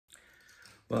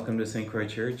Welcome to St. Croix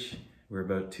Church. We're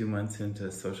about 2 months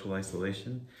into social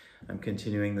isolation. I'm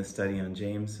continuing the study on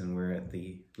James, and we're at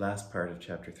the last part of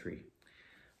chapter 3.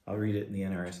 I'll read it in the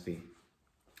NRSV.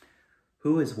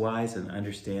 Who is wise and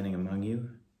understanding among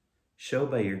you? Show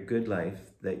by your good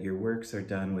life that your works are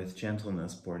done with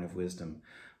gentleness born of wisdom.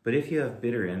 But if you have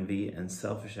bitter envy and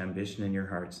selfish ambition in your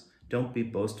hearts, don't be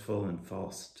boastful and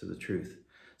false to the truth.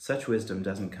 Such wisdom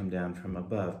doesn't come down from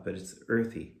above, but it's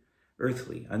earthly,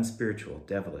 unspiritual,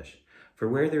 devilish. For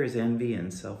where there is envy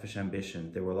and selfish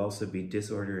ambition, there will also be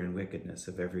disorder and wickedness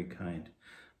of every kind.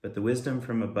 But the wisdom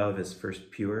from above is first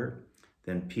pure,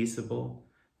 then peaceable,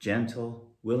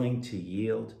 gentle, willing to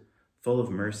yield, full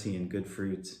of mercy and good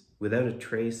fruits, without a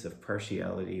trace of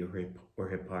partiality or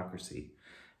hypocrisy.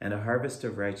 And a harvest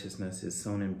of righteousness is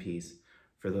sown in peace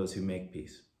for those who make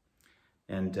peace.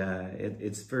 And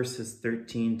it's verses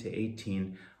 13 to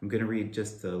 18. I'm going to read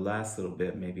just the last little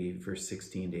bit, maybe verse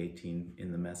 16 to 18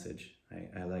 in the Message.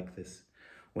 I like this.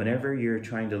 Whenever you're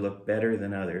trying to look better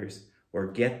than others or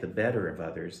get the better of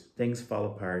others, things fall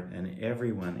apart and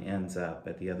everyone ends up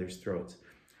at the other's throats.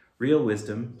 Real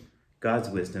wisdom, God's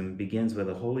wisdom, begins with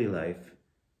a holy life,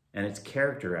 and it's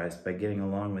characterized by getting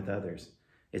along with others.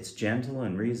 It's gentle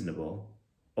and reasonable,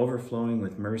 overflowing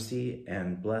with mercy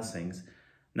and blessings,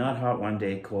 not hot one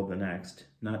day, cold the next,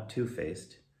 not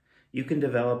two-faced. You can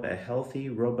develop a healthy,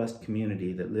 robust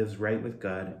community that lives right with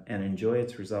God and enjoy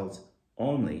its results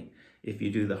only if you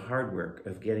do the hard work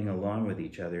of getting along with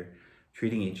each other,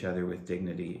 treating each other with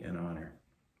dignity and honor.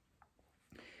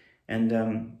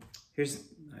 And here's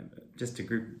just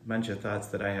a bunch of thoughts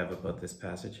that I have about this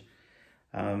passage.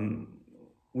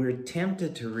 We're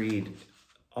tempted to read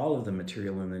all of the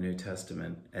material in the New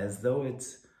Testament as though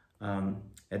it's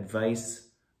advice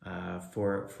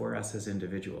for us as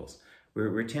individuals.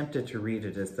 We're tempted to read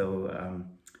it as though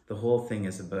the whole thing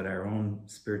is about our own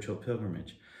spiritual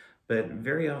pilgrimage. But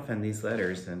very often these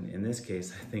letters, and in this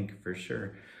case, I think for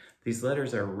sure, these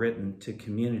letters are written to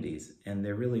communities, and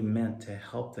they're really meant to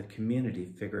help the community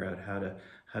figure out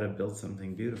how to build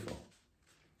something beautiful.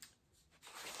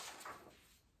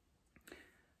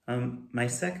 My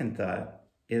second thought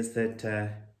is that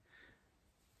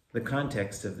the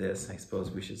context of this, I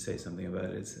suppose we should say something about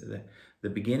it, is that the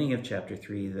beginning of chapter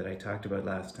 3 that I talked about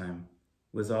last time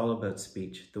was all about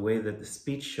speech, the way that the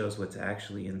speech shows what's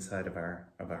actually inside of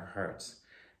our hearts.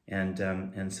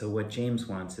 And so what James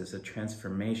wants is a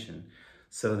transformation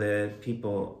so that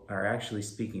people are actually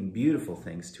speaking beautiful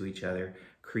things to each other,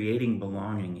 creating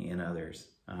belonging in others.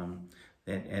 And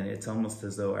it's almost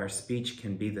as though our speech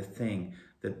can be the thing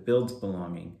that builds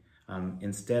belonging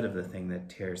instead of the thing that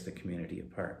tears the community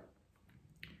apart.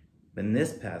 But in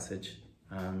this passage,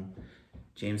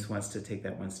 James wants to take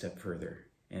that one step further.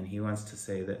 And he wants to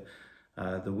say that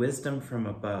the wisdom from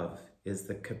above is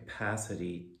the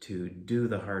capacity to do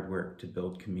the hard work to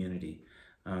build community.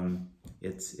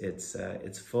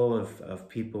 It's full of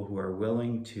people who are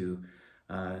willing to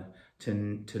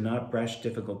not brush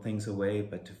difficult things away,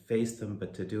 but to face them,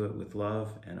 but to do it with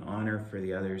love and honor for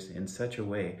the others in such a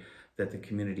way that the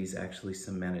community is actually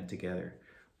cemented together.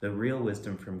 The real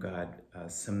wisdom from God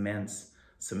cements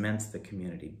the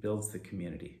community, builds the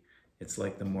community. It's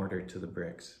like the mortar to the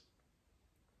bricks.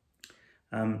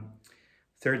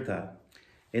 Third thought.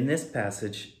 In this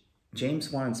passage,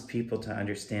 James wants people to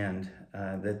understand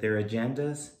that their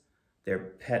agendas, their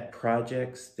pet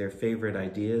projects, their favorite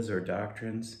ideas or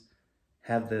doctrines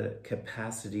have the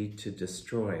capacity to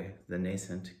destroy the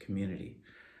nascent community.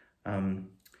 To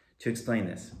explain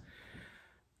this,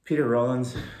 Peter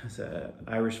Rollins, is an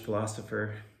Irish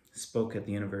philosopher, spoke at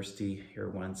the university here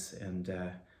once and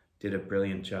did a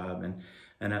brilliant job.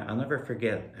 And I'll never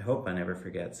forget, I hope I never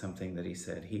forget something that he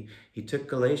said. He took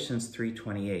Galatians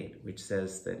 3:28, which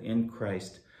says that in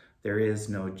Christ there is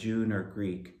no Jew nor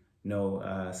Greek,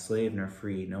 no slave nor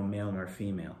free, no male nor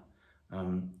female,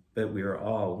 but we are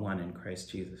all one in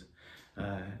Christ Jesus.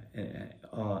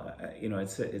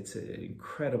 It's an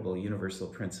incredible universal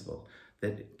principle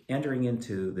that entering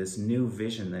into this new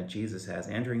vision that Jesus has,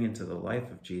 entering into the life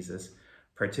of Jesus,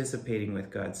 participating with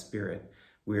God's Spirit,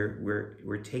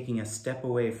 we're taking a step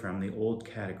away from the old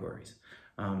categories.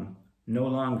 No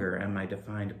longer am I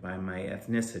defined by my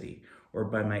ethnicity or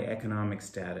by my economic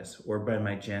status or by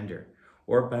my gender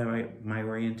or by my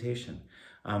orientation.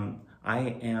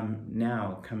 I am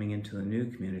now coming into the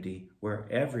new community where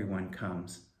everyone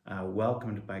comes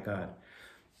welcomed by God.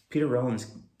 Peter Rollins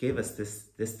gave us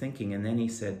this thinking, and then he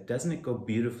said, doesn't it go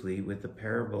beautifully with the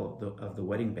parable of the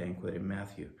wedding banquet in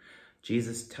Matthew?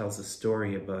 Jesus tells a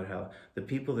story about how the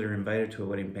people that are invited to a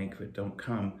wedding banquet don't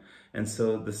come. And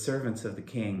so the servants of the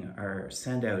king are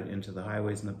sent out into the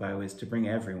highways and the byways to bring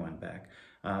everyone back.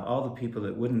 All the people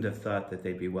that wouldn't have thought that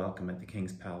they'd be welcome at the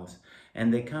king's palace.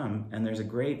 And they come, and there's a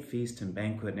great feast and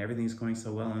banquet, and everything's going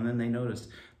so well. And then they notice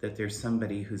that there's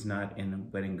somebody who's not in a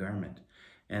wedding garment.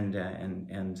 And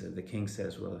the king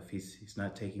says, well, if he's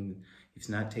not taking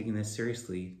this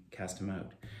seriously, cast him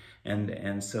out.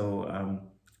 And so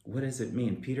what does it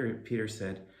mean? Peter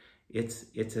said,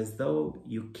 it's as though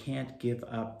you can't give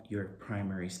up your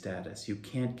primary status. You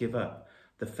can't give up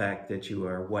the fact that you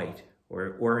are white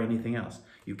or anything else.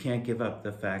 You can't give up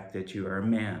the fact that you are a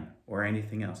man or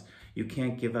anything else. You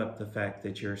can't give up the fact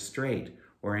that you're straight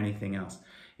or anything else.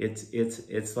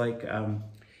 It's like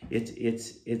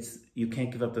you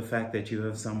can't give up the fact that you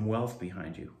have some wealth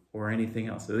behind you or anything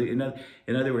else. So in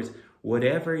other words,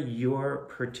 whatever your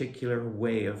particular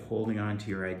way of holding on to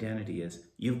your identity is,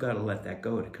 you've got to let that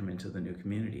go to come into the new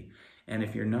community. And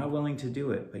if you're not willing to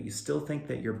do it, but you still think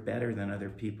that you're better than other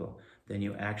people, then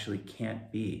you actually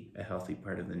can't be a healthy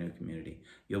part of the new community.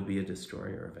 You'll be a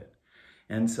destroyer of it.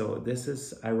 And so this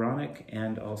is ironic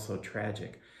and also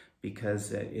tragic,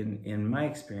 because in my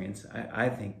experience, I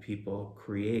think people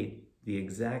create the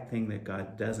exact thing that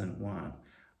God doesn't want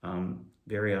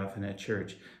very often at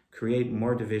church, create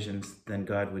more divisions than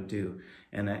God would do.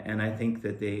 And I think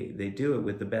that they do it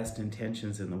with the best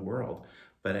intentions in the world,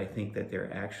 but I think that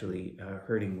they're actually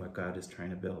hurting what God is trying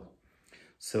to build.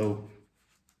 So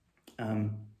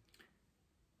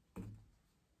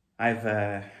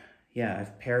I've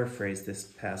paraphrased this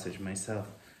passage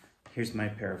myself. Here's my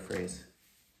paraphrase.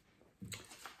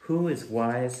 Who is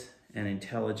wise and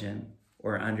intelligent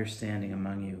or understanding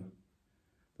among you?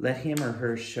 Let him or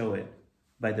her show it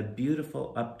by the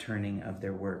beautiful upturning of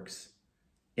their works,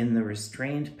 in the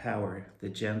restrained power, the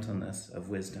gentleness of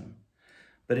wisdom.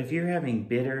 But if you're having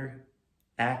bitter,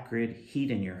 acrid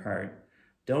heat in your heart,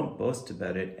 don't boast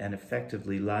about it and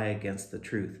effectively lie against the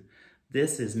truth.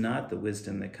 This is not the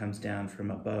wisdom that comes down from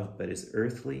above, but is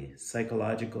earthly,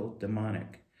 psychological,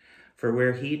 demonic. For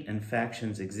where heat and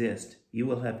factions exist, you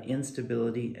will have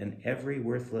instability and every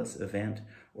worthless event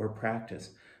or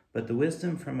practice. But the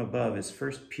wisdom from above is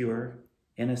first pure,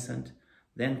 innocent,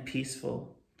 then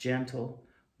peaceful, gentle,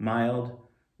 mild,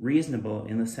 reasonable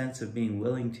in the sense of being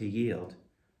willing to yield,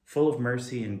 full of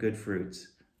mercy and good fruits,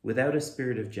 without a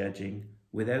spirit of judging,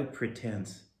 without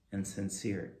pretense, and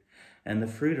sincere. And the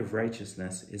fruit of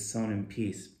righteousness is sown in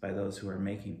peace by those who are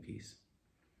making peace.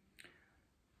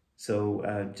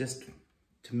 So just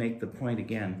to make the point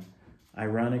again,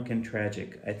 ironic and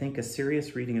tragic, I think a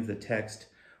serious reading of the text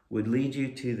would lead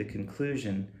you to the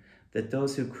conclusion that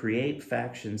those who create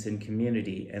factions in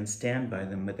community and stand by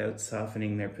them without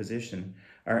softening their position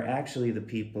are actually the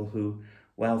people who,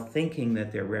 while thinking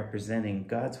that they're representing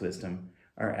God's wisdom,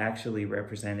 are actually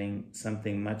representing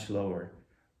something much lower,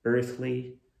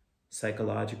 earthly,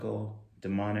 psychological,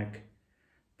 demonic.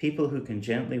 People who can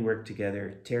gently work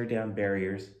together, tear down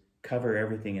barriers, cover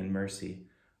everything in mercy,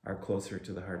 are closer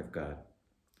to the heart of God.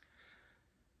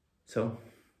 So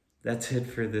that's it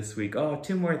for this week. Oh,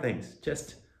 two more things.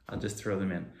 I'll just throw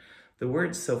them in. The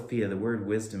word Sophia, the word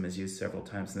wisdom, is used several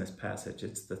times in this passage.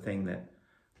 It's the thing that,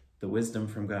 the wisdom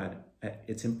from God.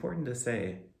 It's important to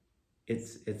say,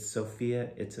 it's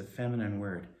Sophia, it's a feminine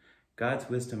word. God's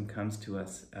wisdom comes to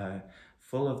us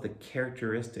full of the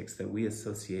characteristics that we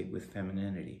associate with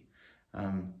femininity.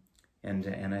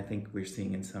 And I think we're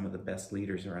seeing in some of the best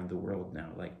leaders around the world now,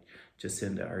 like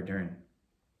Jacinda Ardern,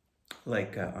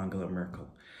 like Angela Merkel.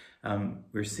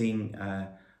 We're seeing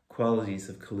qualities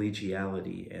of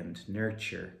collegiality and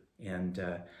nurture, and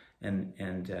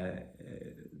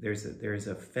there's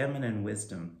a feminine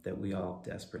wisdom that we all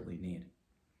desperately need.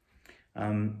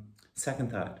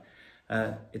 Second thought,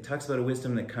 it talks about a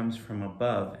wisdom that comes from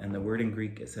above, and the word in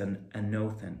Greek is an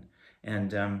anothen,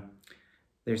 and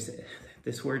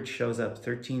this word shows up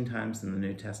 13 times in the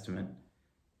New Testament.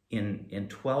 In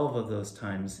 12 of those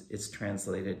times, it's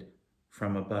translated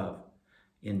from above.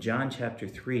 In John chapter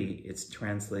 3, it's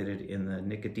translated in the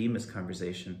Nicodemus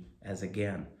conversation as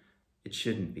again. It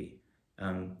shouldn't be.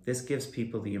 This gives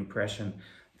people the impression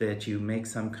that you make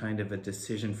some kind of a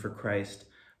decision for Christ,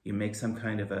 you make some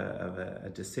kind of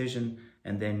a decision,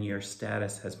 and then your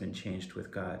status has been changed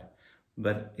with God.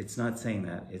 But it's not saying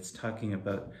that. It's talking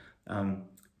about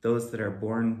those that are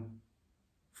born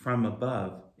from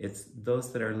above. It's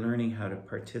those that are learning how to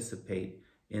participate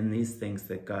in these things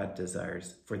that God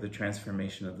desires for the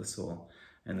transformation of the soul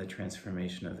and the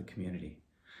transformation of the community.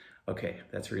 Okay,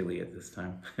 that's really it this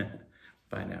time.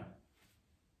 Bye now.